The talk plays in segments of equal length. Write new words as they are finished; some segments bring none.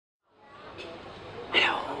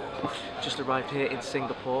Just arrived here in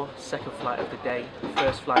Singapore, second flight of the day.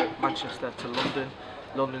 First flight Manchester to London,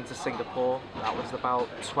 London to Singapore. That was about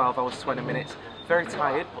 12 hours 20 minutes. Very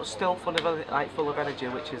tired, but still full of energy,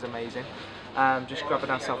 which is amazing. Just grabbing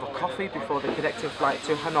ourselves a coffee before the connecting flight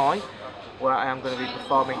to Hanoi, where I am going to be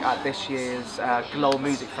performing at this year's Glow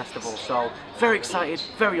Music Festival. So very excited,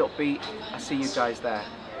 very upbeat. I'll see you guys there.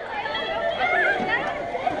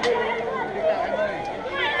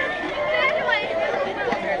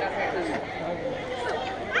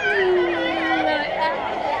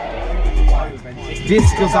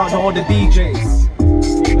 This goes out to all the DJs.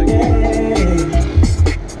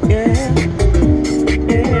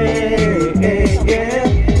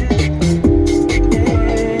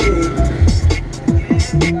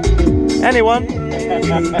 Anyone?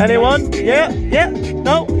 Anyone? Yeah? Yeah?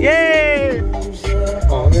 No? Yeah!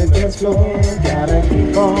 On the dance floor, gotta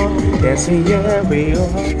keep on dancing, yeah, we all.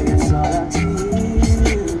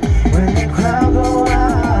 When the crowd go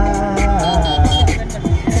out.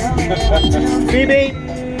 Phoebe!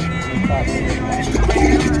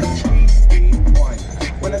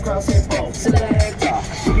 When the crowd say bo, selector.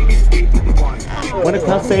 When the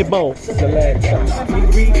crowd say bo, selector.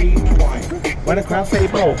 When the crowd say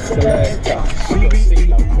bo, selector.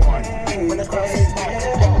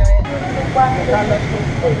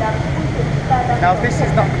 Now this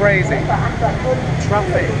is not crazy.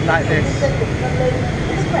 Traffic like this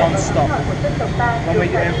is non-stop. When we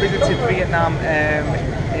visited Vietnam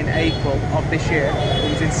in April of this year,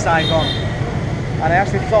 it was in Saigon, and I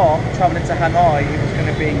actually thought travelling to Hanoi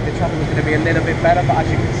the traffic was going to be a little bit better, but as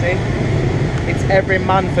you can see, it's every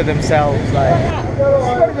man for themselves. Like,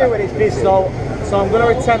 what do you do with this business? So I'm going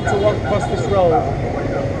to attempt to walk across this road.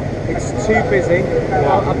 It's too busy.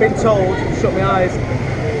 I've been told, shut my eyes.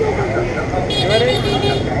 You ready?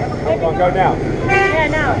 Come on, go now. Yeah,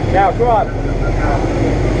 now. Now, go on.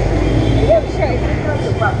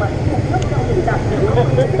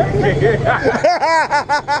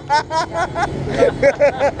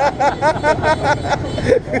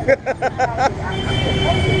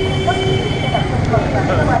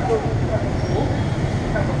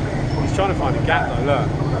 He's trying to find a gap though, look.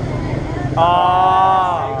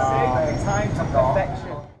 Ah! Time to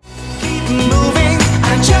perfection. Keep moving, I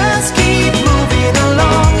just